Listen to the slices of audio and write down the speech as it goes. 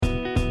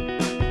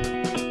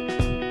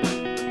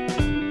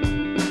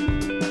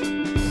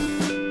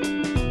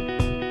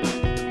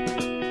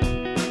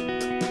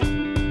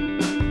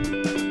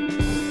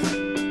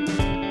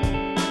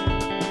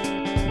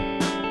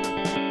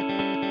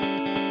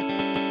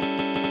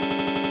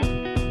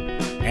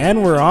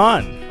And we're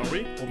on. Are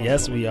we?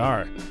 Yes, we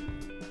are.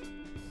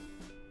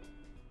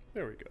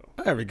 There we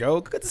go. There we go.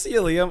 Good to see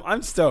you, Liam.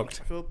 I'm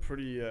stoked. I feel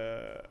pretty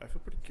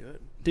good.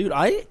 Dude,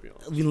 I've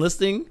been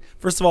listening.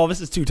 First of all, this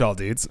is Two Tall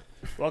Dudes.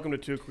 Welcome to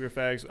Two Queer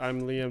Fags.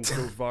 I'm Liam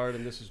Grovard,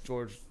 and this is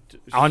George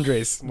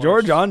Andres.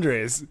 George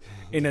Andres.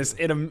 In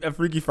a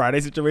Freaky Friday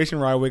situation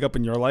where I wake up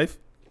in your life.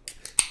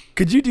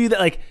 Could you do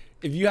that? Like,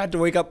 if you had to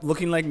wake up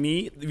looking like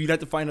me, you'd have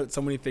to find out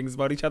so many things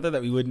about each other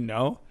that we wouldn't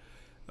know.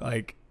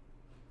 Like,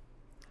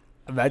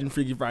 imagine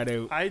Freaky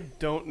Friday. I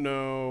don't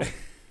know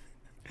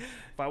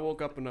if I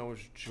woke up and I was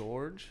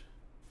George.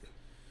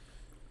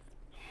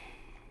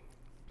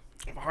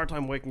 I have a hard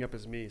time waking up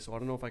as me, so I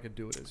don't know if I could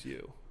do it as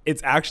you.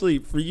 It's actually,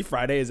 Freaky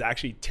Friday is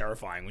actually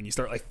terrifying when you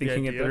start like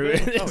thinking it through.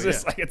 It's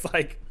just like, it's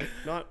like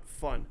not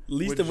fun.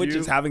 Least of which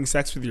is having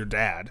sex with your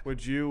dad.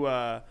 Would you,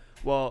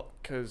 well,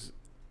 because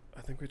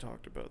I think we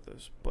talked about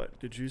this, but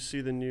did you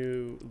see the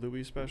new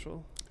Louis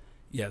special?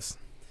 Yes.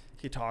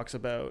 He talks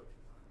about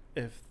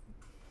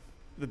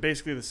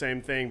basically the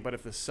same thing, but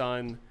if the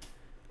son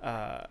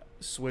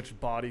switched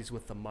bodies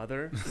with the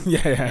mother, and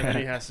then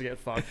he has to get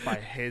fucked by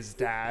his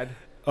dad.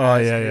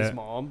 His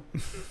mom.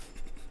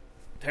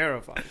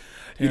 Terrifying.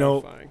 You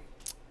know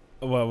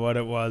what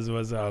it was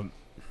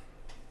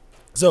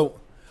so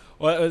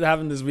what was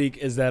happening this week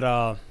is that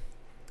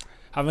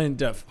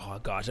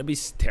that'd be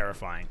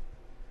terrifying.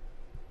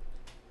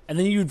 And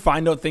then you'd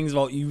find out things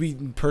about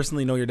you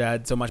personally know your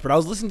dad so much. But I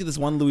was listening to this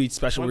one Louis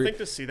special. One thing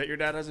to see that your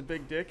dad has a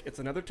big dick, it's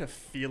another to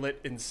feel it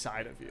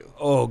inside of you.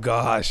 Oh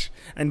gosh.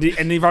 And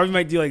they probably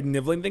might do like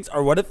nibbling things.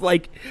 Or what if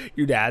like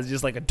your dad's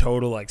just like a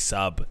total like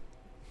sub?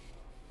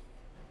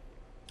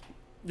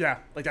 Yeah,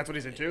 like that's what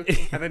he's into.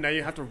 And then now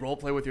you have to role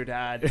play with your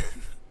dad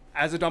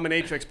as a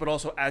dominatrix, but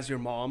also as your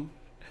mom.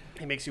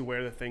 He makes you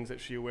wear the things that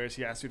she wears.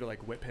 He asks you to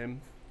like whip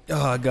him.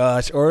 Oh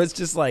gosh. Or it's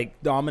just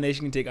like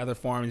domination can take other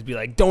forms. Be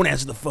like, don't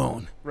answer the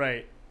phone.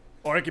 Right.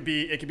 Or it could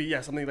be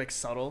something like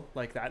subtle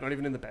like that. Not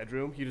even in the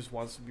bedroom. He just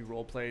wants to be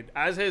role played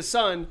as his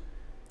son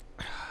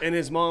in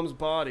his mom's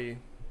body.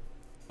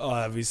 Oh,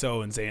 that'd be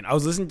so insane. I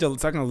was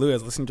talking to Lou. I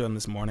was listening to him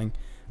this morning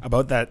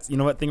about that. You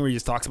know what thing where he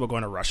just talks about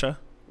going to Russia?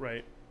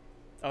 Right.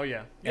 Oh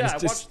yeah, yeah.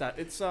 I watched that.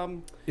 It's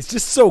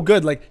just so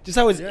good. Like just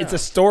how it's a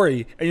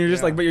story, and you're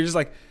just but you're just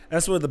like,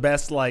 that's one of the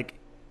best. Like,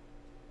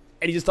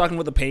 and he's just talking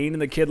about the pain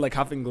and the kid like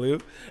huffing glue.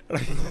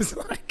 And it's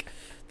like,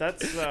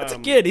 that's a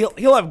kid.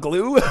 He'll have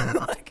glue.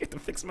 Like to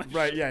fix my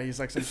right. Yeah, he's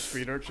like some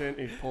street urchin.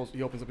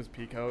 He opens up his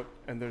pea coat,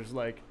 and there's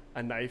like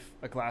a knife,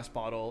 a glass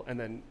bottle, and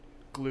then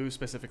glue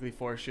specifically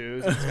for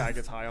shoes. This guy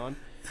gets high on.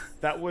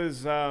 That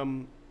was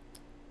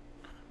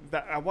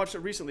that I watched it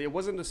recently. It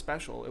wasn't a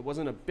special. It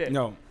wasn't a bit.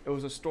 No. It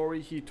was a story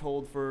he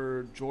told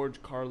for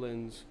George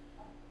Carlin's,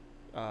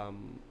 a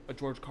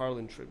George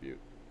Carlin tribute,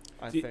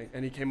 I think.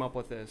 And he came up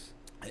with this.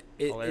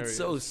 It's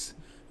so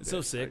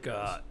sick.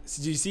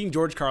 So you seeing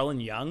George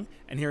Carlin young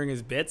and hearing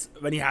his bits,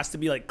 when he has to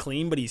be like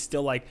clean, but he's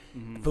still like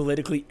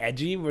politically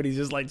edgy, but he's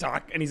just like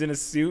and he's in a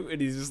suit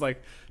and he's just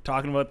like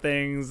talking about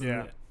things.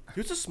 Yeah. He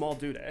was a small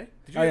dude, eh?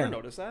 Did you ever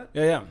notice that?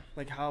 Yeah.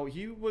 Like how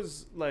he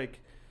was like,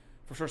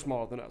 for sure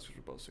smaller than us,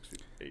 because we're both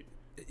 6'8".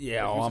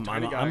 Yeah,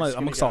 like I'm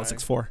a solid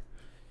 6'4".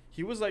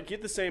 He was like, he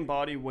had the same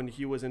body when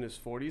he was in his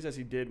 40s as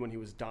he did when he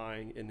was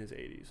dying in his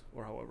 80s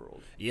or however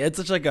old. Yeah, it's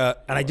such like and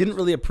I didn't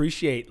really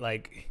appreciate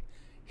like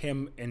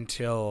him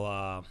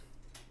until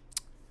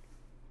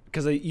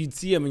because you'd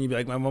see him and you'd be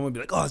like, my mom would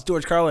be like, oh, it's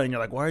George Carlin, and you're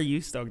like, why are you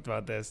stoked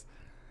about this?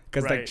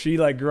 Because like she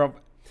like grew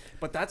up.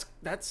 But that's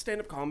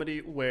stand-up comedy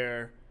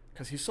where,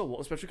 because he's so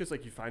old, especially because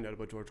like you find out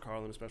about George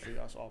Carlin, especially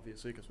us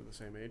obviously because we're the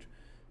same age.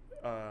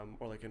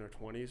 Or like in our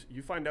 20s,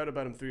 you find out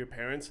about him through your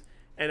parents,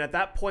 and at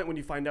that point when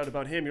you find out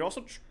about him, you're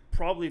also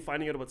probably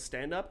finding out about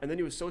stand-up, and then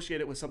you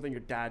associate it with something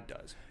your dad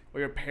does or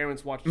your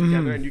parents watch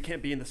together, and you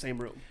can't be in the same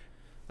room.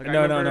 Like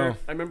No.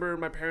 I remember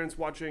my parents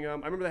watching. I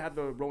remember they had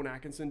the Rowan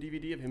Atkinson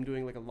DVD of him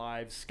doing like a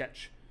live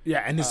sketch.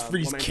 Yeah, and he's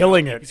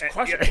killing it. He's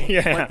crushing it.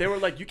 Yeah. Like, they were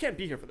like, you can't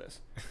be here for this.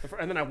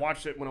 And then I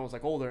watched it when I was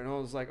like older, and I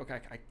was like,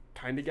 okay, I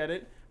kind of get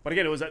it. But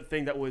again, it was that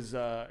thing that was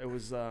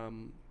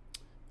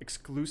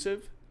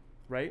exclusive.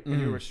 Right?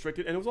 And you're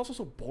restricted. And it was also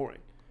so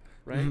boring,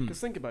 right? Because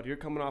think about it. You're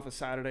coming off of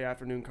Saturday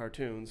afternoon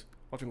cartoons,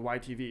 watching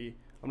YTV.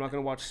 I'm not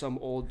going to watch some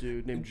old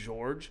dude named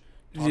George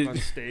talk on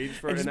stage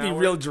for an hour. And just be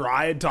real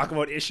dry and talk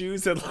about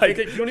issues. And like,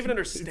 you don't even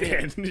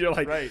understand. You're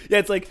like, right. Yeah,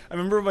 it's like, I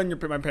remember when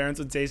my parents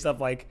would say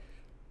stuff like,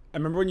 I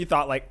remember when you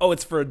thought like, oh,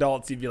 it's for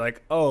adults. You'd be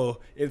like, oh,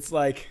 it's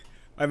like,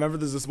 I remember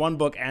there's this one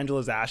book,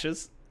 Angela's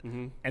Ashes.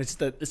 And it's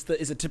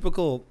a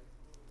typical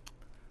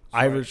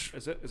Irish.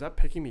 Is that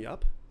picking me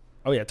up?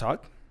 Oh yeah,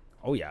 talk.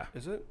 Oh yeah.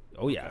 Is it?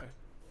 Oh yeah. Okay.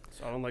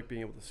 So I don't like being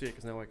able to see it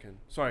because now I can.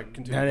 Sorry,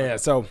 continue. Yeah.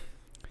 So,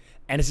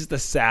 and it's just a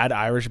sad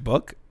Irish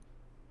book.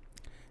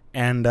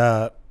 And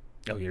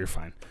you're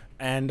fine.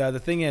 And the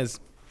thing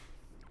is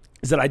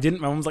that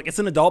my mom's like, it's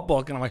an adult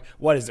book, and I'm like,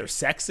 what is there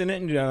sex in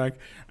it?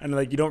 And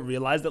like you don't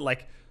realize that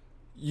like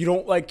you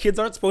don't like kids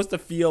aren't supposed to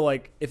feel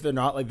like if they're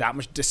not like that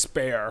much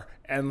despair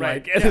and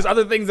Right. and there's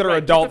other things that are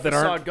adult Keep the that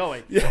aren't facade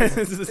going. yeah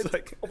it's just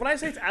like When I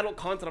say it's adult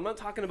content, I'm not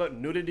talking about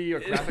nudity or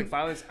graphic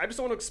violence. I just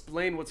want to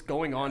explain what's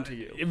going on to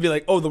you. it'd be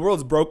like, oh, the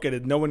world's broken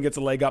and no one gets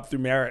a leg up through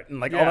merit and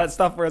like all Yeah. that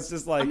stuff where it's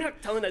just like I'm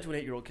not telling that to an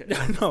 8-year-old kid.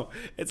 no,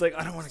 it's like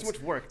I don't want Too much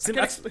work. Sim-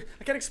 I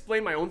can't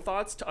explain my own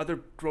thoughts to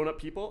other grown-up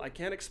people. I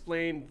can't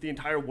explain the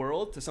entire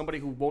world to somebody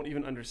who won't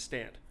even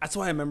understand. That's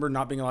why I remember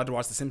not being allowed to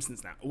watch The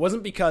Simpsons now. It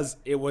wasn't because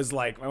it was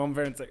like my mom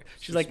parents like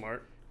she's like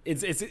Smart.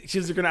 it's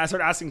she's gonna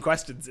start asking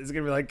questions. It's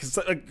gonna be like, 'cause,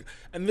 like,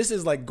 and this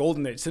is like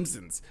Golden Age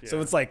Simpsons, so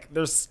Yeah. it's like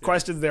there's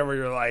questions there where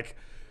you're like,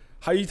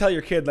 how you tell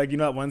your kid like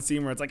that one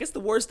scene where it's like it's the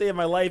worst day of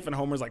my life and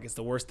Homer's like it's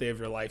the worst day of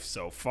your life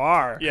so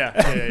far.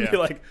 Yeah. You're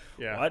like,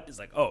 Yeah. what? It's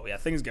like, oh yeah,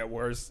 things get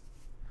worse.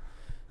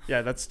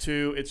 Yeah, that's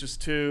too. It's just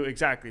too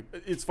exactly.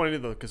 It's funny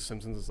though because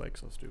Simpsons is like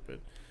so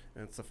stupid,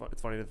 and it's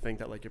funny to think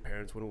that like your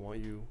parents wouldn't want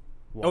you.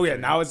 Oh yeah,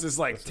 watching now it's just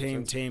like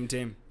The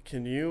tame.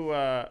 Can you?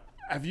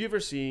 Have you ever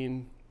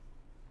seen?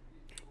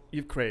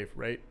 You've Crave,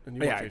 right? And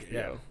you Yeah, watch HBO,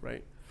 yeah.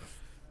 right?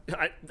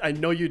 I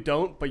know you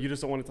don't, but you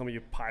just don't want to tell me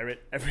you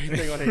pirate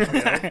everything on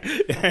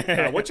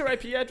HBO. What's your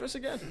IP address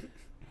again?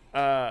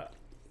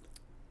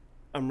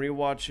 I'm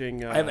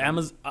rewatching. I have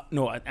Amazon.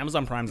 No,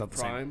 Amazon Prime's not the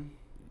same. Prime.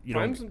 You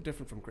Prime's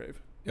different from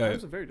Crave. Yeah,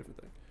 Prime's a very different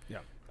thing.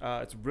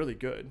 Yeah. It's really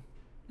good.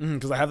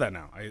 Because I have that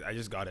now. I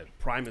just got it.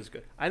 Prime is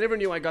good. I never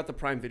knew I got the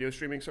Prime video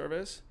streaming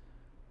service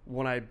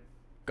when I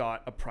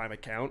got a Prime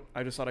account.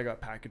 I just thought I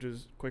got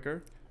packages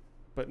quicker,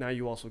 but now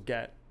you also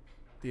get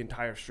the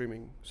entire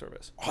streaming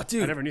service. Oh,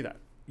 dude. I never knew that.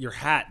 Your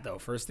hat though.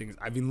 First things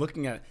I've been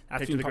looking at.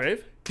 Take to the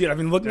grave? Dude. I've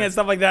been looking at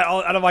stuff like that,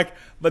 and I'm like,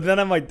 but then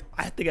I'm like,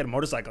 I have to get a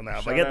motorcycle now.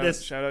 If I get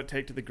this, Shout out,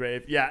 Take to the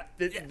Grave. Yeah,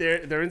 their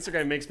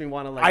Instagram makes me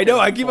want to like. I know.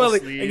 I keep on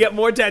like, sleeve. I get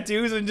more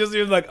tattoos and just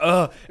like,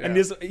 ugh. And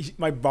Yeah.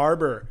 my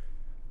barber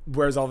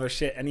wears all this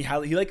shit, and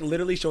he like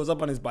literally shows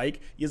up on his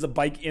bike. He has a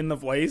bike in the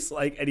place,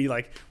 like, and he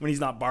like when he's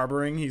not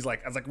barbering, he's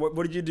like, I was like, what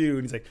did you do?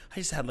 And he's like, I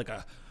just had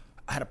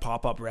I had a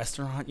pop-up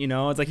restaurant, you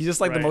know. It's like he's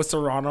just like the Right. most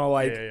Toronto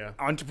like Yeah.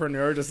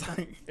 entrepreneur, just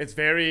like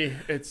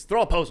They're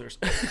all posers.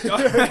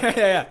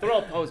 yeah. They're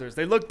all posers.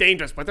 They look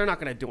dangerous, but they're not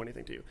going to do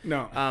anything to you.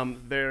 No,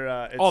 They're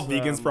it's, all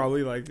vegans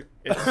probably like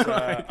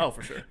It's oh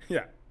for sure.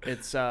 yeah.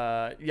 It's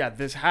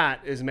this hat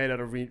is made out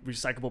of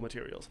recyclable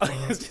materials.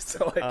 It's just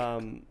so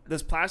like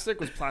This plastic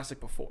was plastic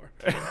before.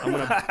 I'm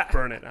gonna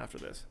burn it after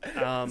this.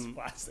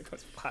 plastic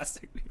was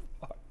plastic before.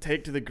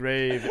 Take to the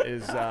Grave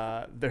is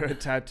they're a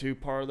tattoo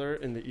parlor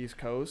in the East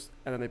Coast,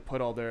 and then they put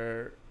all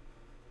their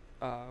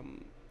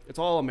it's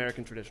all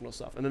American traditional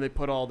stuff, and then they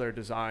put all their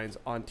designs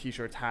on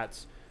T-shirts,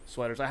 hats,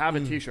 sweaters. I have a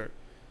T-shirt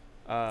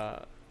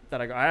that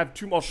I got. I have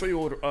two. I'll show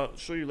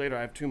you later.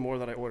 I have two more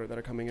that I ordered that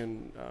are coming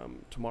in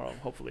tomorrow,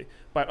 hopefully.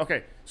 But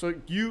okay, so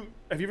have you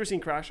ever seen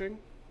Crashing,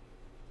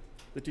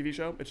 the TV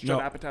show? It's Judd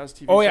No. Apatow's TV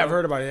show. Oh yeah, I've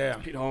heard about it. Yeah.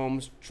 Pete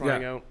Holmes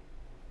trying out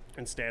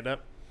and stand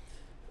up.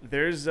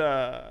 There's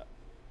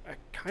I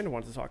kind of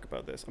wanted to talk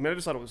about this. I mean, I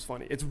just thought it was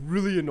funny. It's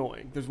really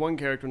annoying. There's one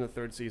character in the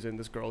third season,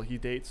 this girl he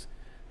dates,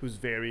 who's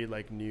very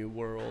like new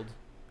world.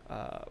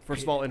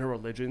 First of all, in her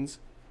religions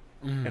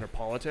and her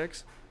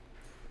politics,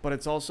 but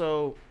it's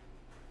also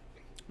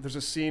there's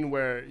a scene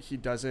where he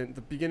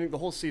doesn't. The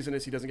whole season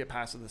is he doesn't get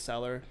past at the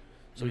cellar,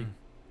 so he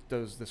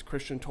does this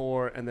Christian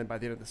tour, and then by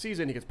the end of the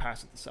season, he gets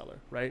past at the cellar.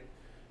 Right?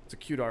 It's a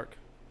cute arc.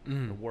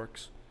 It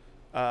works.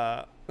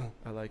 I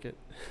like it.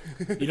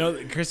 You know,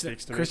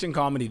 Christian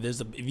comedy.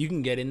 If you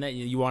can get in that,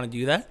 you want to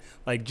do that.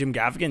 Like Jim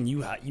Gaffigan,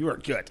 you are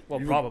good. Well,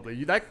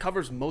 probably that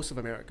covers most of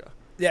America.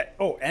 Yeah.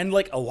 Oh, and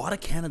like a lot of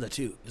Canada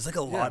too. There's like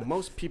a lot.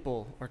 Most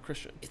people are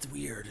Christian. It's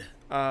weird.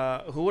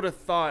 Who would have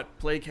thought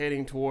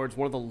placating towards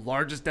one of the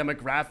largest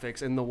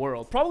demographics in the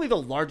world, probably the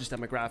largest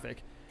demographic,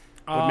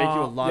 would make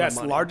you a lot of money?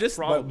 Yes, largest,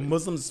 probably. but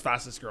Muslims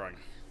fastest growing.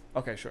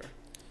 Okay, sure.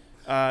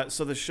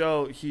 So the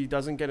show, he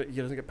doesn't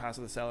get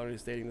past the cellar, and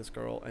he's dating this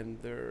girl, and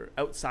they're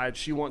outside.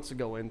 She wants to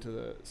go into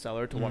the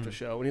cellar to watch a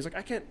show, and he's like,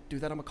 I can't do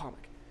that. I'm a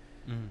comic.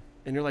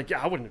 And you're like,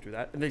 yeah, I wouldn't do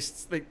that. And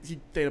they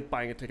end up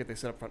buying a ticket. They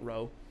set up front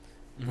row,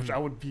 which I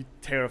would be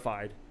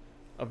terrified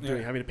of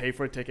doing, having to pay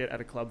for a ticket at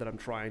a club that I'm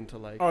trying to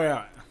like. Oh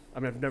yeah. I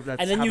mean, I've never.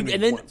 That's And then happened to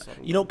me once, so I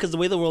don't know. because the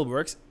way the world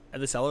works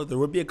at the cellar, there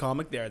would be a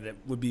comic there that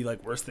would be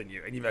like worse than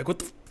you, and you'd be like, what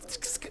the?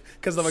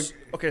 Because I'm like,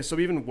 Okay, so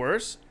even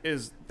worse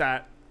is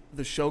that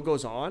the show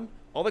goes on.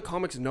 All the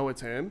comics know it's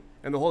him,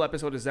 and the whole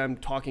episode is them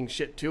talking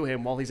shit to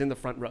him while he's in the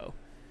front row.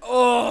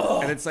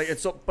 oh, And it's like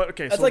it's so. But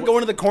okay, that's so like going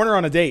to the corner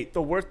on a date.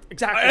 the worst.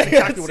 Exactly, that's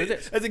exactly what it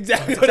is. That's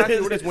exactly, That's exactly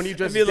what what it is when you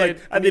just I'd be like,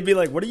 did- and they'd be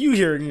like, what are you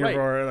here Right.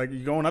 for? Like,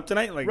 you going up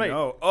tonight? Like, Right.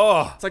 no.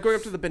 Oh, It's like going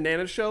up to the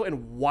Banana Show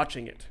and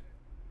watching it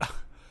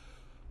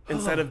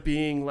instead of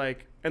being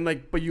like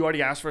but you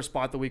already asked for a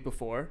spot the week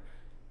before.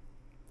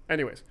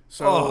 Anyways,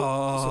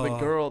 so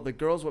the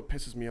girl's what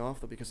pisses me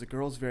off though, because the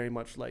girl's very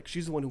much like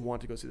she's the one who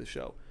wanted to go see the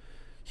show.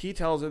 He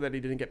tells her that he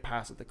didn't get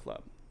past at the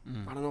club.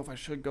 I don't know if I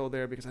should go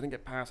there because I didn't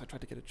get past. I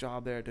tried to get a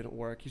job there, it didn't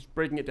work. He's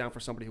breaking it down for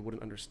somebody who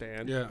wouldn't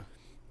understand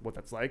what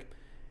that's like,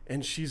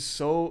 and she's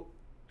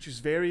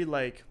very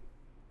like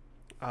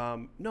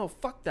No,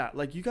 fuck that.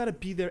 Like, you got to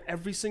be there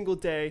every single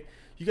day.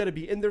 You got to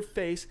be in their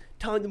face,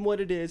 telling them what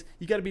it is.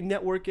 You got to be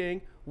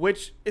networking,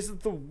 which is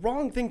the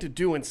wrong thing to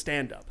do in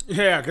stand-up.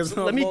 Yeah, because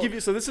Let me give you.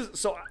 So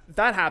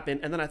that happened,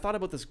 and then I thought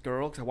about this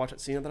girl because I watched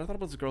that scene, and then I thought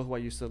about this girl who I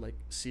used to like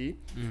see,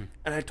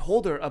 and I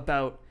told her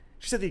about.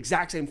 She said the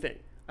exact same thing.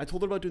 I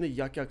told her about doing the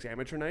Yuck Yucks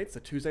amateur nights, the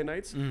Tuesday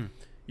nights.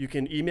 You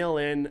can email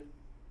in,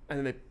 and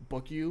then they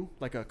book you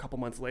like a couple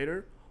months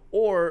later.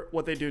 Or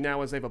what they do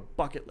now is they have a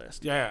bucket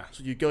list. Yeah.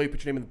 So you go, you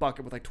put your name in the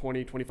bucket with like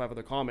 20, 25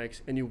 other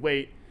comics, and you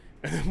wait.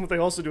 And then what they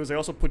also do is they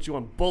also put you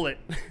on bullet.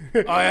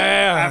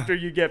 After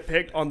you get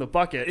picked on the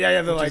bucket.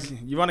 Yeah. They're like,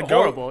 you want to go?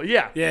 Horrible.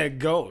 Yeah. Yeah,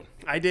 go.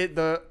 I did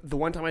the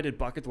one time I did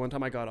bucket, the one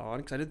time I got on,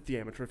 because I did the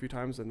amateur a few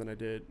times, and then I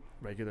did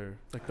regular,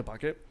 like the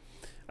bucket.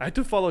 I had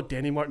to follow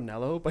Danny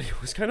Martinello, but he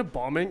was kind of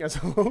bombing as a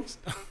host.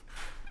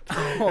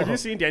 Have you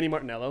seen Danny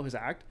Martinello, his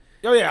act?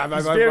 Oh, yeah.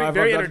 He's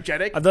very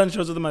energetic. I've done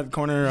shows with him at the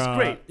corner.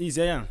 He's great.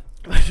 Yeah.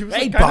 He was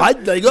hey, like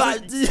bud.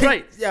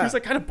 Right. Yeah. He was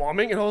like kind of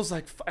bombing, and I was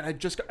like, and I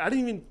didn't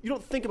even, you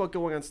don't think about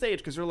going on stage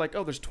because you're like,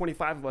 oh, there's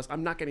 25 of us.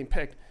 I'm not getting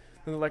picked.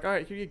 And they're like, all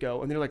right, here you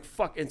go. And they're like,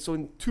 fuck. And so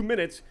in 2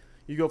 minutes,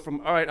 you go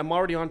from, all right, I'm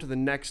already on to the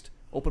next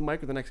open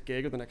mic or the next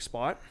gig or the next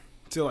spot.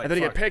 Like, and then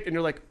you get picked, and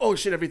you're like, oh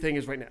shit, everything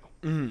is right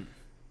now.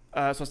 So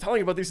I was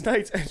telling her about these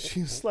nights, and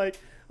she's like,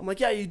 I'm like,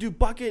 yeah, you do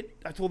bucket.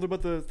 I told her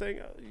about the thing.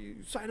 You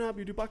sign up,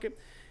 you do bucket.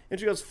 And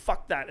she goes,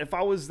 fuck that. If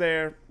I was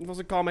there, if I was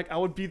a comic, I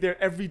would be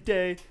there every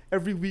day,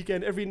 every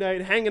weekend, every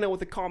night, hanging out with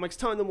the comics,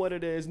 telling them what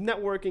it is,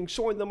 networking,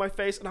 showing them my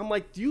face. And I'm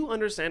like, do you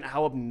understand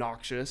how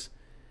obnoxious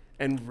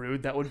and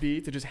rude that would be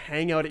to just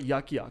hang out at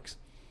Yuck Yucks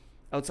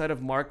outside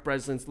of Mark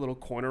Breslin's little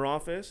corner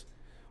office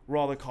where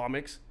all the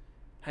comics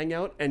hang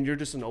out, and you're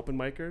just an open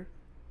micer?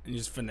 And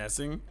just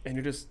finessing. And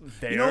you're just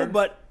there. You know,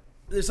 but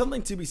there's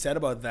something to be said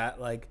about that.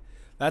 Like,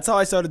 that's how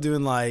I started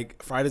doing,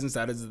 like, Fridays and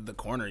Saturdays at the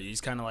corner. You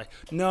just kind of like,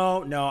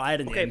 no, I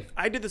didn't. Okay,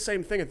 I did the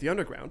same thing at the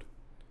Underground.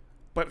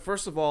 But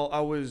first of all,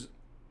 I was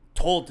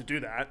told to do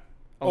that.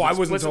 I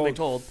wasn't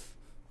told.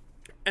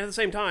 And at the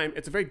same time,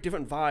 it's a very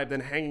different vibe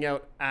than hanging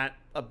out at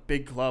a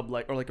big club,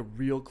 or like a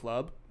real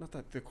club. Not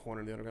that the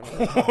corner of the Underground.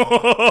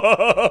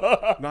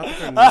 Not that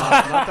they're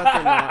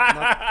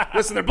not.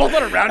 Listen, they're both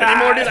not around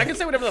anymore, dude. I can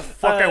say whatever the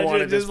fuck I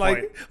want at this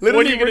point. What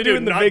are you going to do?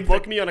 Not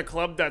book me on a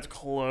club that's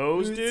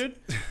closed, dude?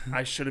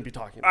 I shouldn't be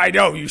talking about I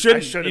know, you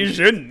shouldn't. You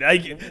shouldn't.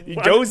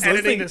 Joe's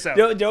editing listening. this out.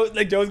 Joe's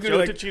going to be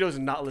like... Joe Tachito's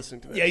not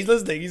listening to this. Yeah, he's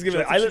listening. He's going to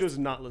be like... Tachito's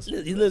not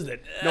listening. He's listening.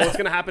 No, what's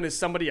going to happen is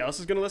somebody else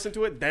is going to listen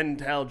to it, then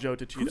tell Joe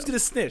Tachito. Who's going to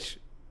snitch?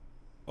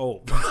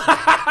 Oh.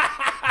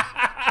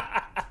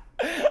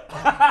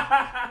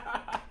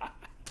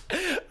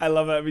 I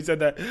love that we said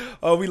that.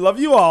 Oh, we love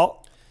you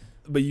all,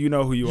 but you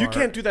know who you are. You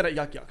can't do that at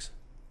Yuck Yucks.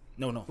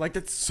 No. Like,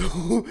 that's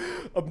so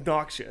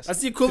obnoxious. That's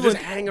the equivalent.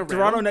 Just hang around.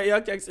 Toronto Net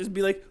Yuck Yucks would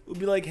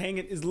be like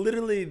hanging. Is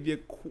literally the.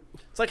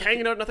 It's like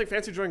hanging out, nothing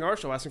fancy during our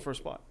show, asking for a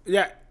spot.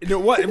 Yeah, you know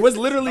what? It was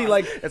literally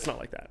like. It's not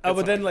like that.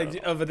 But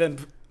then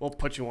we'll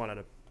put you on out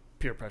of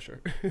peer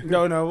pressure.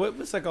 No.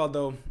 What's that called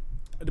though?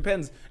 It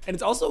depends, and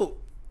it's also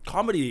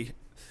comedy.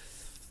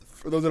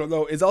 For those that don't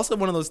know, it's also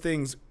one of those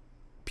things.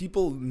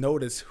 People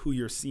notice who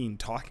you're seen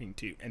talking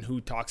to and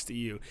who talks to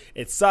you.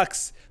 It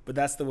sucks, but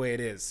that's the way it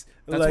is.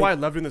 That's why I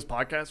love doing this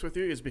podcast with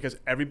you, is because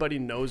everybody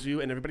knows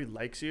you and everybody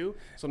likes you.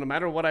 So no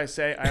matter what I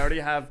say, I already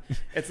have.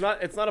 It's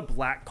not a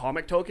black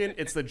comic token.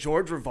 It's the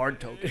George Rivard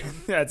token.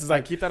 Yeah, it's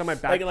like I keep that in my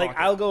back pocket. Like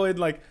I'll go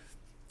in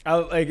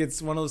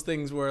it's one of those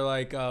things where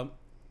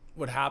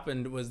what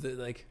happened was that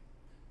like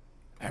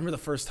I remember the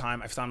first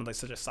time I sounded like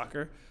such a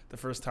sucker. The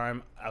first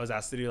time I was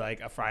asked to do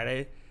like a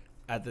Friday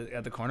at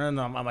the corner, and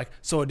I'm like,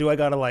 so do I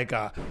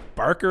gotta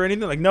bark or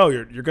anything? Like, no,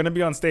 you're gonna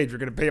be on stage. You're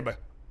gonna pay him.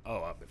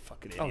 Oh, I'm a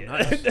fucking idiot. Oh,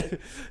 nice.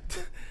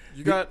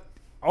 You got.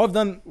 All I've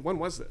done. When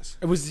was this?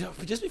 It was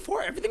just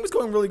before. Everything was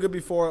going really good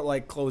before it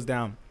like closed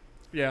down.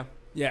 Yeah.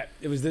 Yeah.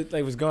 It was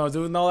I was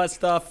doing all that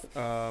stuff.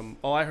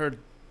 I heard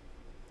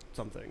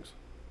some things.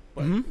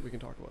 But we can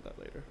talk about that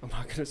later. I'm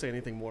not going to say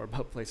anything more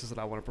about places that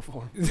I want to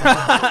perform on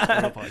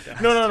a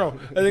podcast. No.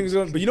 I think it's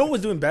going. But you know what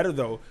was doing better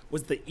though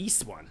was the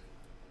East one.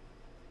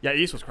 Yeah,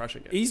 East was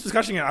crushing it. East was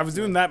crushing it. I was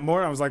doing that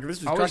more. And I was like,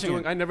 this is crushing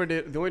it. I never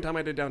did. The only time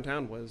I did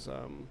downtown was.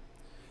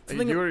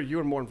 You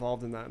were more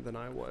involved in that than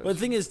I was. But the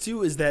thing is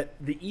too is that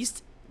the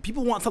East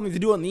people want something to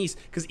do on the East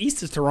because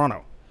East is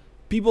Toronto.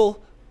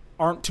 People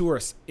aren't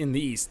tourists in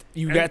the East.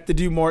 You get to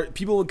do more.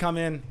 People would come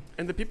in.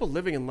 And the people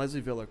living in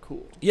Leslieville are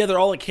cool. Yeah, they're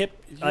all like hip,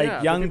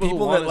 like young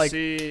people that like.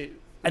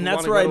 And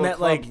that's where I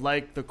met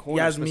like the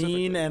corner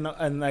Yasmin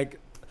and like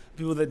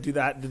people that did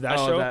that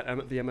show.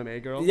 The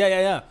MMA girl.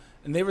 Yeah.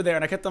 And they were there,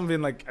 and I kept on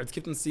being like, I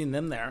kept on seeing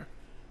them there.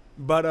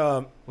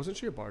 But wasn't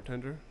she a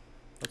bartender?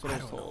 That's what I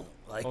was told.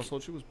 Like, I was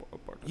told she was a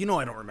bartender. You know,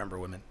 I don't remember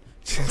women.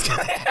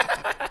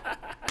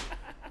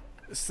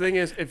 The thing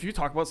is, if you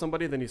talk about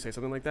somebody, then you say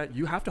something like that,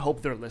 you have to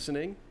hope they're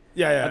listening.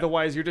 Yeah.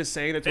 Otherwise, you're just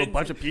saying it to a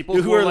bunch of people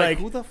who are like,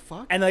 who the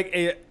fuck? And like,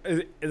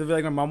 it'll be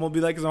like my mom will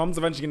be like, because my mom's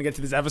eventually gonna get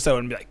to this episode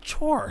and be like,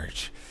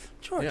 George,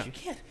 yeah.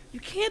 you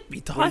can't be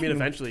talking. What do you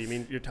mean eventually? You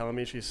mean you're telling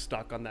me she's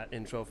stuck on that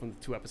intro from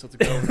 2 episodes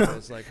ago? Where I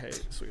was like, hey,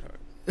 sweetheart.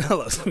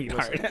 Hello,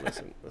 sweetheart.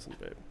 Listen,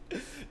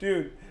 babe.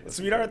 Dude,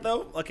 sweetheart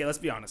though. Okay, let's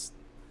be honest.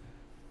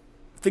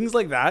 Things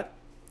like that,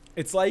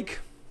 it's like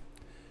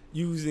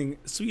using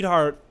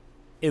sweetheart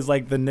is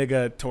like the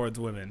nigga towards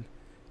women.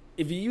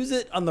 If you use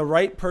it on the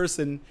right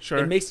person, Sure.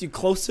 it makes you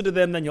closer to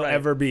them than you'll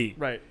ever be.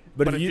 Right.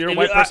 But But if you're a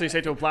white person, you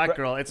say to a black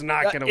girl, it's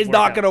not gonna. It's work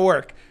not out. gonna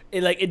work.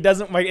 It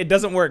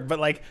doesn't work. But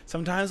like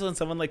sometimes when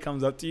someone like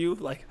comes up to you,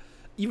 like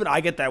even I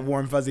get that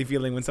warm fuzzy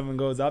feeling when someone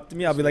goes up to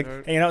me. I'll be like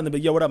hanging out and they'll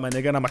be, yo, what up, my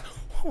nigga? And I'm like,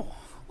 oh.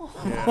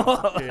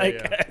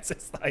 Yeah. It's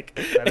just like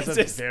That is it's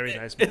a just, very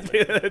nice it's,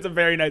 moment. it's a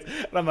very nice.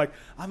 And I'm like,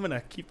 I'm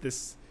gonna keep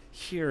this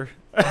here.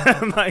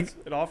 I'm like,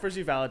 It offers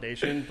you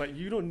validation, but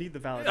you don't need the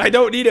validation. I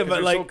don't need it, 'Cause but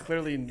they're like so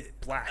clearly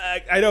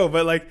black. I know,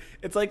 but like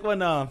it's like when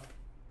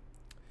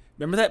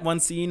remember that one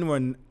scene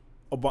when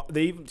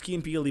Key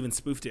and Peele even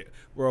spoofed it,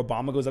 where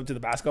Obama goes up to the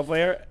basketball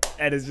player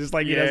and it's just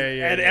like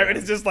and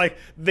it's just like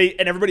and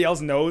everybody else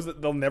knows that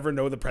they'll never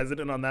know the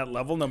president on that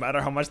level, no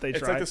matter how much they It's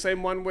try. like the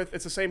same one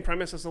it's the same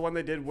premise as the one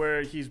they did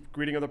where he's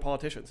greeting other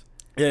politicians.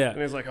 Yeah.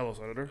 And he's like, "Hello,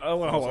 Senator." Oh,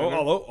 hello, Senator."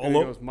 hello, And hello.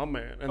 he goes, "My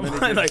man." And then he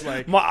gives like,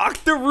 like, my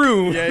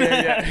octoroom.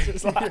 yeah.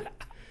 It's just like,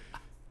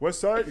 "West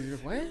Side." He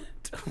goes, "What?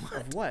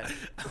 Of what?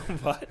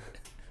 what?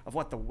 Of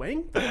what? The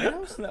wing? The White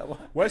House? That one.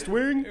 West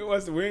Wing? It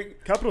was wing.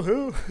 Capitol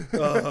Hill?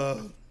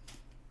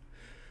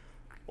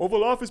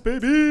 Oval Office,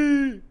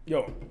 baby!"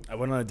 Yo, I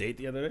went on a date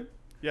the other day.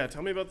 Yeah,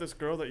 tell me about this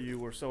girl that you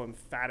were so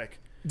emphatic.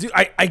 Dude,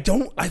 I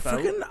About?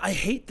 I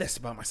hate this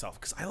about myself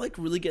because I like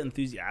really get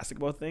enthusiastic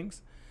about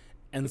things,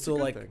 and That's so a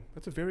good like thing.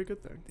 That's a very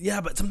good thing.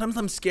 yeah, but sometimes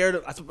I'm scared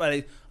of. That's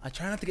why I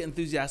try not to get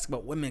enthusiastic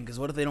about women because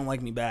what if they don't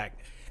like me back,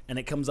 and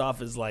it comes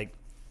off as like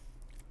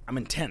I'm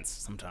intense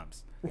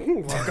sometimes.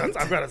 Well,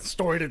 I've got a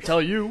story to tell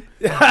you.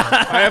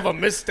 I have a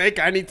mistake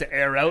I need to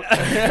air out.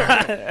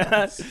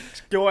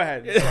 Go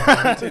ahead.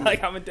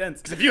 Like I'm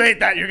intense. If you hate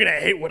that, you're gonna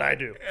hate what I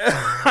do.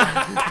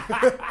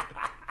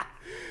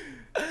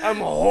 I'm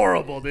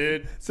horrible,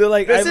 dude. So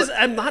like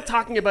I'm not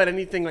talking about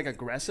anything like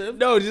aggressive.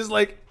 no, just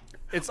like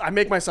I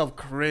make myself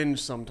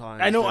cringe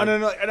sometimes. I know, dude. I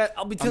don't know, and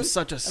I'll be telling.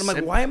 such a and I'm like,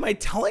 simp. why am I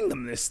telling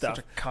them this stuff?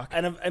 Such a cuck.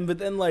 And but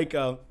then like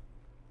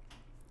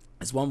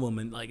this one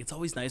woman, like it's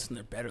always nice when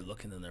they're better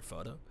looking than their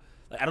photo.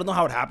 Like I don't know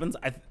how it happens.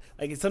 I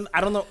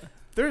don't know.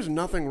 There's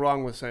nothing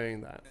wrong with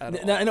saying that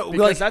at all. I know, because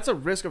like- that's a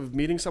risk of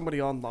meeting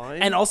somebody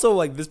online. And also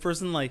like this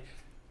person like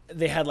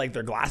they had like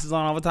their glasses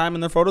on all the time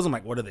in their photos. I'm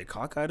like, what are they,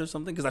 cockeyed or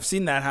something? Because I've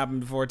seen that happen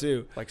before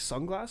too. like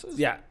sunglasses.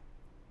 Yeah.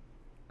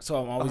 So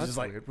I'm Oh, always that's just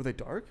like, weird. Were they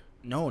dark?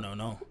 no.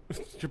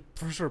 You're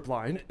for sure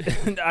blind.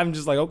 I'm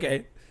just like,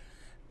 okay.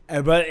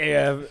 But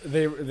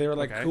they were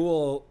like Okay.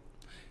 cool.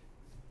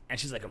 And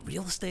she's like a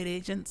real estate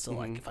agent. So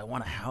like Mhm. if I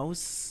want a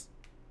house.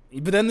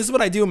 But then this is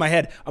what I do in my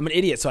head. I'm an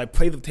idiot. So I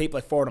play the tape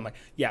like forward. I'm like,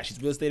 yeah, she's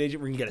a real estate agent.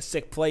 We're going to get a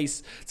sick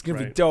place. It's going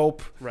to be Right.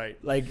 dope. Right.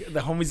 Like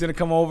the homie's going to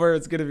come over.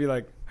 It's going to be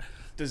like,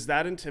 Does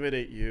that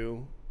intimidate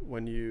you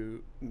when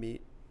you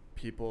meet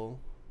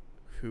people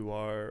who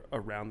are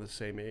around the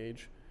same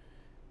age,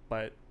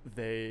 but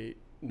they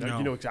No.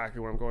 you know exactly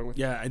where I'm going with?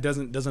 yeah, it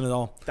doesn't at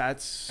all.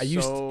 That's It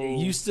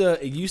used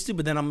to,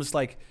 but then I'm just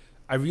like,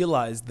 I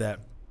realized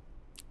that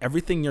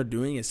everything you're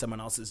doing is someone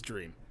else's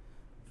dream.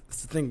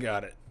 That's the thing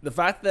about it. The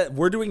fact that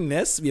we're doing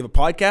this, we have a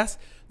podcast.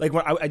 Like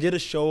when I did a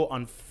show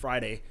on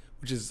Friday,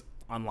 which is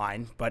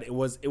online, but it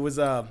was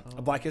a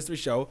Black History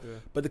show. Yeah.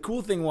 But the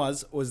cool thing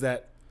was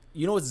that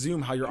you know with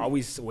Zoom how you're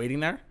always waiting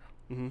there.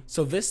 Mm-hmm.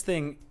 So this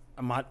thing,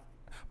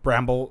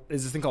 Bramble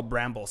is this thing called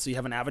Bramble. So you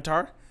have an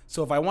avatar.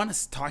 So if I want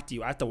to talk to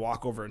you, I have to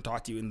walk over and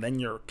talk to you, and then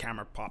your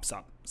camera pops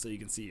up so you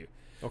can see you.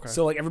 Okay.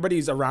 So like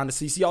everybody's around us.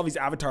 So you see all these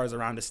avatars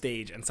around a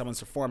stage, and someone's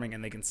performing,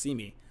 and they can see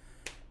me.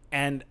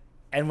 And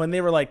when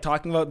they were like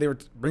talking about, they were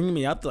bringing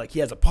me up to like he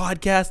has a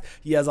podcast,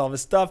 he has all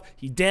this stuff,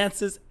 he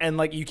dances, and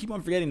like you keep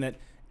on forgetting that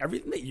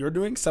everything that you're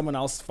doing, someone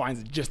else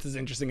finds it just as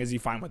interesting as you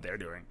find what they're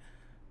doing.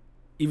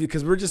 Even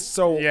because we're just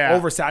so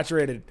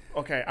oversaturated.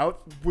 Okay, I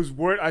was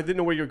worried. I didn't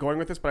know where you were going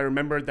with this, but I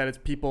remembered that it's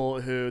people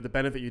who the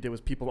benefit you did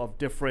was people of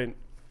different.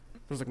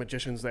 There's like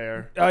magicians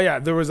there. Oh yeah,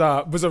 there was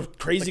a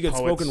crazy Like good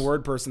poets. spoken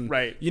word person.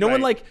 Right, You know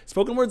when right. like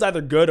spoken word's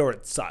either good or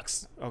it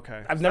sucks.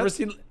 Okay. I've never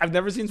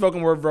seen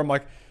spoken word where I'm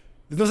like,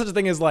 there's no such a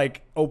thing as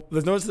like,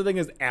 there's no such a thing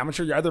as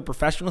amateur. You're either a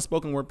professional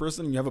spoken word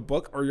person and you have a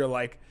book, or you're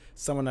like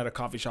someone at a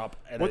coffee shop.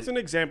 What's an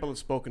example of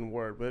spoken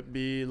word? Would it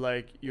be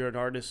like you're an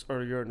artist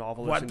or you're a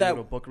novelist What and that- you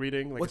do a book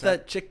reading? Like what is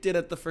that chick did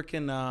at the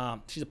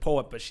freaking? She's a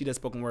poet, but she does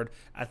spoken word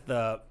at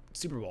the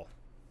Super Bowl.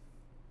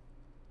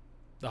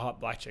 The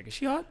hot black chick, is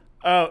she hot?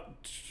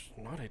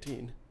 Not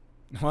 18.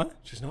 What?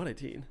 She's not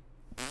 18.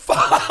 Fuck!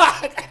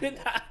 I did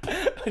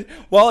not.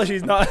 Well,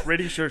 she's not.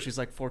 Pretty sure she's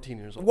like 14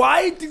 years old.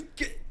 Why?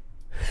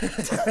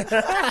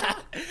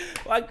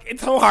 Like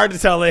it's so hard to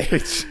tell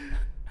age.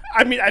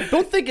 I mean, I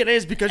don't think it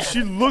is because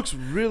she looks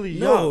really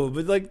No, young.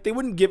 but like they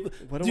wouldn't give.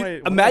 What do Dude, I-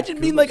 what imagine do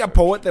I being Google like a search?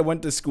 poet that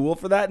went to school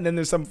for that, and then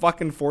there's some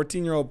fucking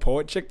 14-year-old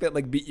poet chick that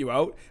like beat you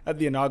out at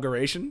the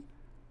inauguration.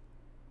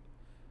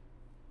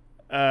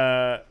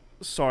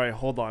 Sorry,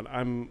 hold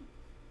on.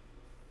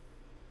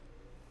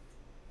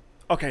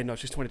 Okay, no,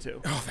 she's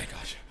 22. Oh, thank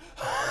God.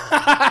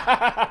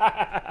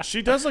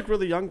 She does look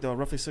really young though.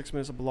 Roughly 6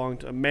 minutes belong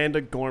to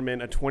Amanda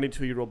Gorman, a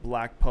 22-year-old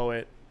black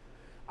poet.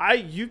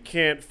 You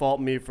can't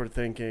fault me for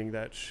thinking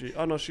that she.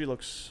 Oh no, she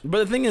looks. But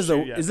the thing is,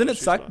 though, isn't it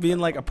suck being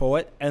like a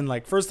poet and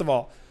like first of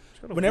all,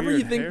 whenever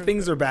you think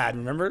things are bad,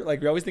 remember,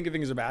 like we always think of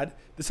things are bad.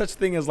 There's such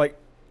thing as like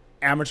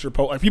amateur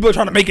poet. Like people are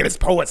trying to make it as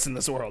poets in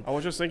this world. I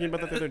was just thinking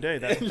about that the other day.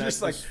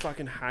 That's like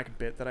fucking hack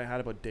bit that I had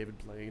about David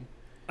Blaine.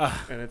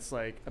 And it's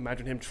like,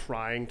 imagine him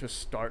trying to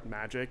start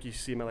magic. You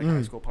see him at like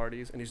high school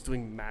parties, and he's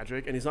doing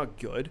magic, and he's not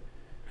good.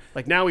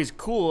 Like now he's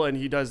cool, and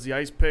he does the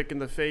ice pick in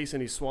the face,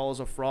 and he swallows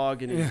a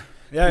frog, and he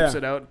poops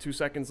it out 2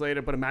 seconds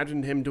later. But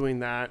imagine him doing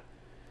that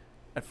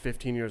at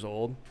 15 years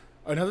old.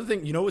 Another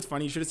thing, you know what's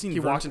funny? You should have seen. He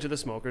walks into the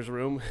smoker's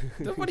room.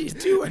 What he's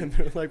doing? And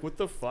they're like, "What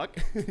the fuck?"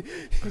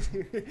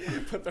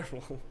 But they're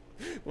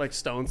like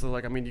stones. They're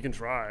like, I mean, you can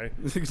try.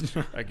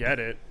 I get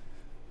it.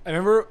 I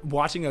remember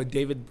watching a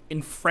David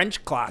in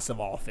French class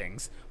of all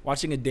things,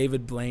 watching a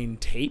David Blaine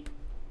tape.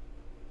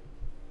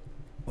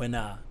 When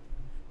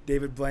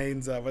David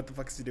Blaine's what the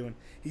fuck is he doing?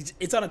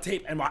 It's on a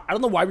tape, and I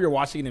don't know why we were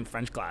watching it in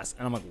French class,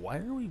 and I'm like, why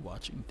are we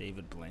watching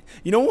David Blaine?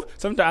 You know,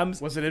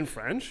 sometimes was it in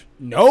French?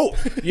 No,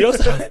 you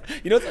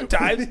know,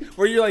 sometimes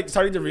where you're like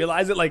starting to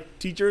realize that like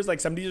teachers, like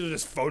some teachers are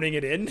just phoning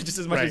it in just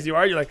as much as you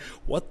are. You're like,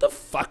 what the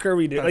fuck are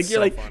we doing? That's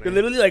like funny. you're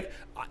literally like,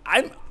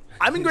 I'm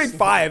in grade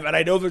 5 and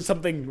I know there's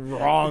something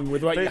wrong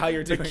with how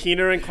you're doing. The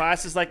keener in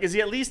class is like, is he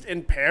at least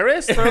in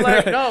Paris? They're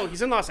like, no,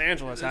 he's in Los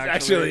Angeles.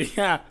 Actually,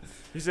 yeah.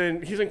 He's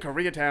in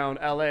Koreatown,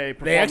 L.A.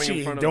 They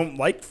actually don't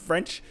like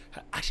French.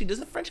 Actually,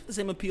 doesn't French have the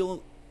same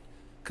appeal?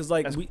 Because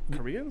like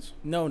Koreans?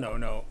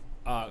 No.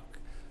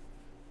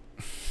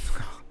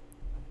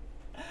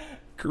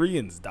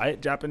 Koreans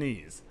diet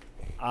Japanese.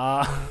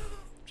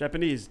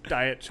 Japanese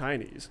diet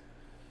Chinese.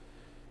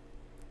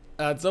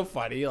 It's so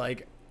funny.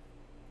 Like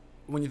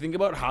when you think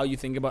about how you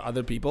think about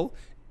other people,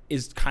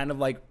 is kind of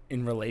like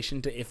in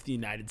relation to if the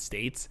United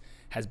States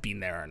has been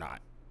there or not.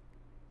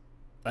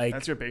 Like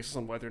that's your basis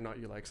on whether or not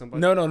you like somebody.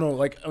 No.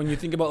 Like when you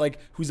think about like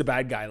who's a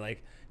bad guy,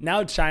 like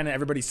now China,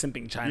 everybody's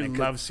simping China. You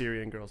love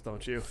Syrian girls,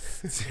 don't you?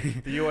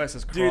 The U.S.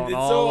 is crawling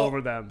all over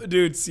them.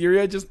 Dude,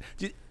 Syria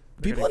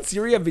people in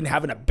Syria have been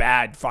having a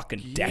bad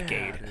fucking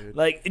decade. Dude.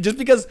 Like just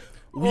because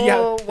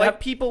white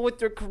people with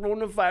their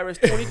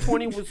coronavirus.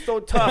 2020 was so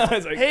tough.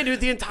 Like, hey,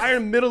 dude, the entire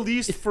Middle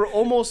East for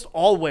almost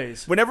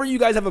always. Whenever you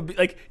guys have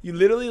you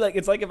literally like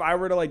it's like if I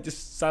were to like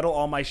just settle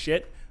all my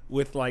shit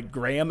with like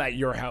Graham at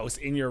your house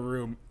in your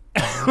room.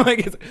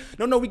 Like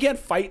no, we can't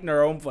fight in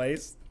our own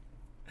place.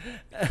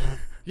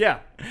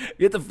 Yeah,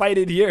 you have to fight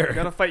it here. You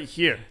gotta fight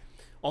here.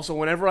 Also,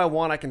 whenever I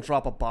want, I can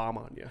drop a bomb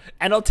on you,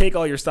 and I'll take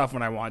all your stuff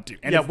when I want to.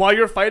 And while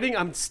you're fighting,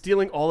 I'm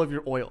stealing all of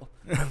your oil.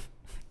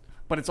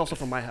 But it's also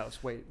from my house.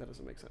 Wait, that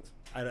doesn't make sense.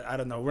 I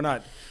don't know.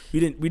 We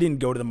didn't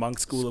go to the Monk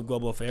School of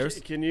Global Affairs.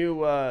 Can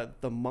you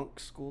the Monk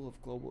School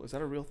of Global? Is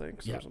that a real thing?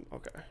 Yeah.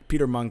 Okay.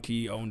 Peter Monk,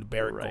 he owned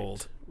Barrick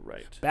Gold.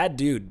 Right. Bad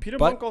dude. Peter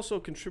Monk also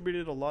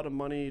contributed a lot of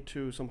money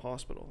to some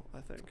hospital,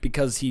 I think.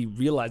 Because he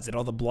realized that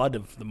all the blood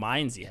of the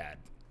mines he had.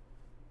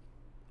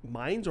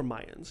 Mines or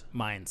Mayans?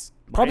 Mines.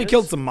 Probably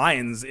killed some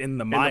Mayans in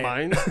the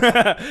mines.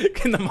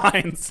 In the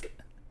mines.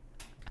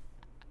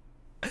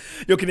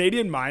 Yo,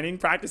 Canadian mining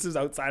practices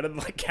outside of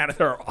like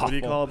Canada are awful. What do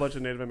you call a bunch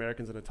of Native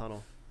Americans in a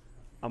tunnel?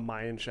 A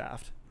Mayan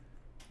shaft.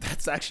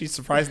 That's actually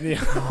surprising me.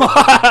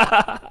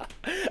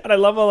 And I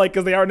love how like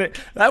because they are.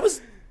 That was.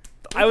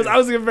 I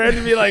was prepared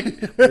to be like,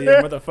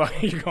 Liam, what the fuck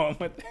are you going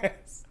with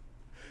this?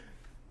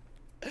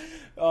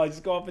 Oh,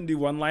 just go up and do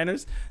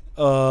one-liners,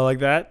 like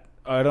that.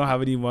 Oh, I don't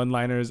have any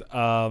one-liners.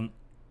 I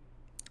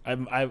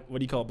what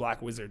do you call a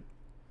black wizard?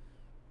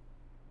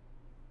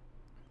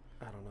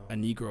 I don't know. A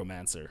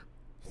negromancer.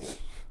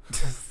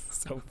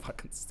 So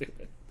fucking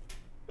stupid.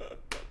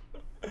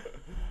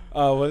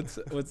 What does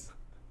a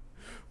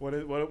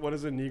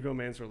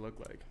negromancer look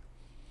like?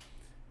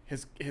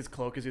 His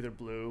cloak is either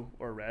blue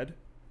or red.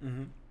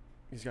 Mm-hmm.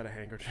 He's got a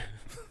handkerchief.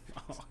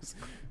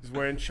 He's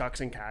wearing chucks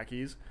and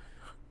khakis.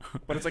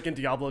 But it's like in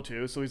Diablo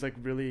 2, so he's like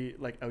really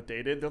like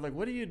outdated. They're like,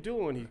 "What are you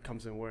doing?" He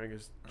comes in wearing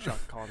his Chuck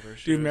Converse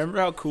shoes. Do you remember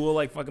how cool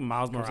like fucking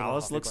Miles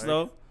Morales looks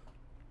though?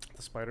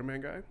 The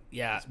Spider-Man guy?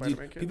 Yeah.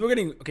 Spider-Man kid? People are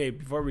getting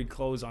before we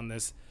close on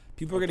this.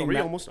 People are getting. Are we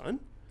almost done?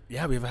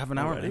 Yeah, we have half an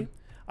hour already.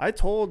 I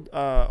told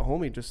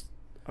homie just.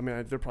 I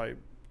mean, they're probably.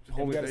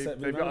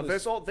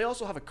 Homie, they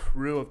also have a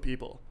crew of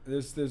people.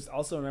 There's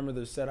also remember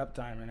there's setup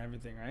time and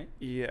everything, right?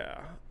 Yeah.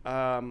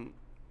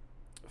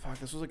 Fuck,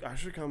 this was like I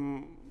should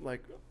come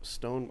like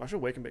stone. I should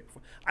wake and bake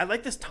before. I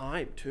like this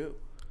time too.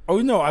 Oh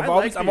no, I've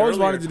always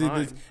wanted to do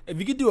this. If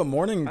you could do a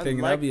morning thing,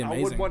 that'd be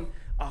amazing. I would want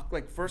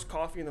like first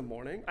coffee in the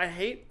morning. I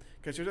hate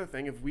because here's the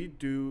thing: if we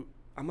do,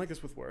 I'm like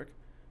this with work,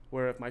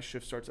 where if my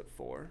shift starts at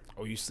 4.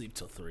 Oh, you sleep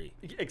till 3.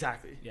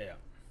 Exactly. Yeah.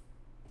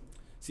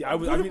 See, if I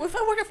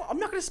work at 4, I'm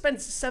not going to spend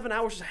 7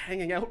 hours just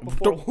hanging out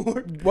before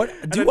work.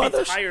 What? Do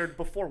other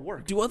before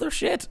work. Do other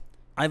shit.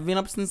 I've been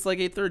up since like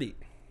 8:30.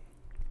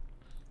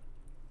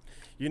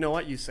 You know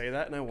what? You say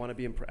that, and I want to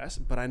be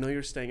impressed, but I know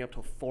you're staying up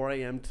till 4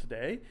 a.m.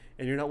 today,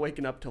 and you're not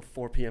waking up till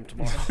 4 p.m.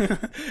 tomorrow.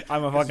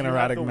 I'm a fucking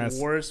erratic the mess.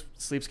 Worst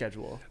sleep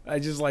schedule.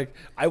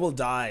 I will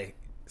die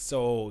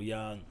so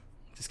young.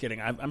 Just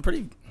kidding. I'm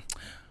pretty.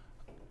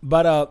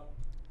 But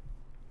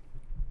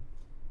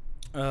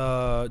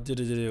But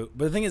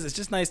the thing is, it's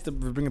just nice to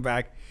bring it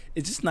back.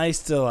 It's just nice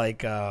to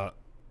like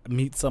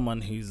meet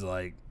someone who's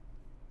like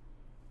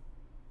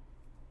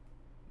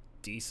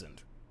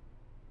decent.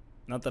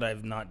 Not that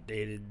I've not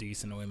dated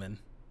decent women.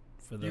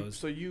 For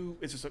those,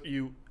 It's just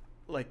you.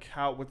 Like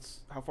how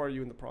far are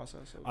you in the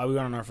process? We went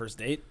on our first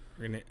date.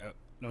 We're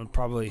gonna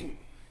probably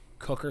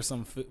cook her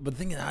some food. But the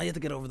thing is, how you have to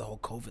get over the whole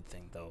COVID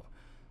thing, though.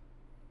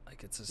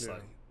 Like it's just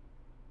like.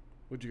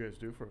 What'd you guys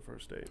do for a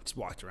first date? Just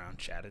walked around,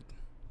 chatted.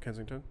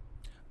 Kensington?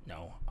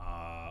 No,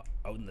 out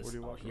in this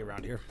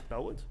around here.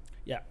 Bellwoods?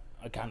 Yeah,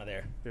 kind of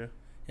there. Yeah.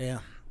 Yeah.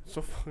 It's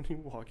so funny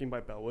walking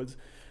by Bellwoods,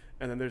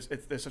 and then there's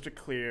such a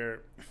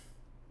clear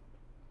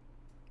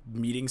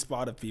meeting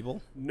spot of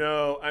people.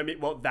 No, I mean,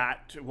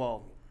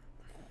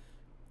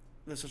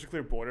 there's such a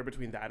clear border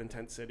between that and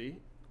Tent City.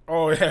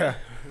 Oh yeah.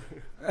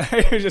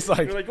 You're just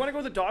like, you want to go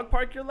to the dog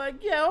park? You're like,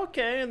 yeah,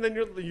 okay, and then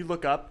you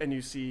look up and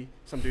you see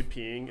some dude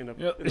peeing in a.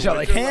 You're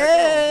like,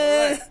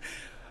 hey. Right.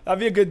 That'd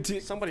be a good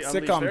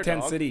sitcom,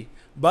 Tent City.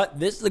 But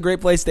this is a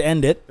great place to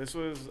end it. This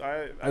was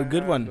a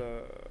good one.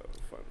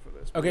 Fun for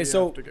this. Okay,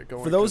 so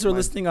for those who are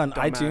listening on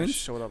iTunes,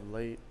 showed up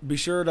late. Be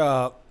sure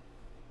to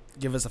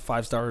give us a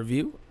 5-star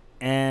review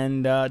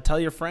and tell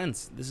your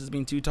friends. This has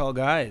been Two Tall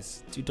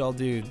Guys, Two Tall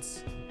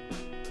Dudes.